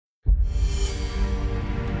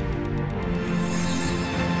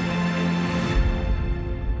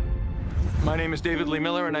My name is David Lee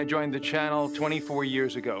Miller, and I joined the channel 24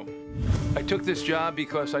 years ago. I took this job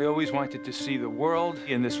because I always wanted to see the world,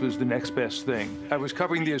 and this was the next best thing. I was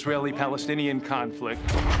covering the Israeli-Palestinian conflict.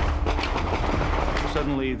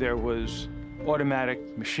 Suddenly, there was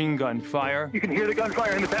automatic machine gun fire. You can hear the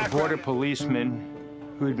gunfire in the background. A border policeman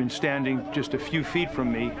who had been standing just a few feet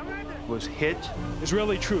from me was hit.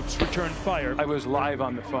 Israeli troops returned fire. I was live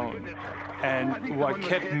on the phone. And what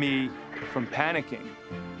kept me from panicking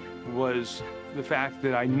was the fact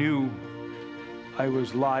that I knew I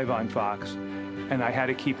was live on Fox, and I had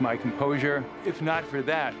to keep my composure. If not for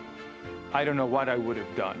that, I don't know what I would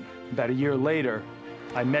have done. About a year later,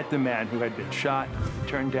 I met the man who had been shot. It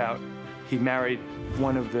turned out he married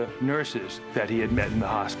one of the nurses that he had met in the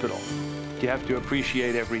hospital. You have to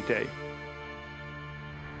appreciate every day.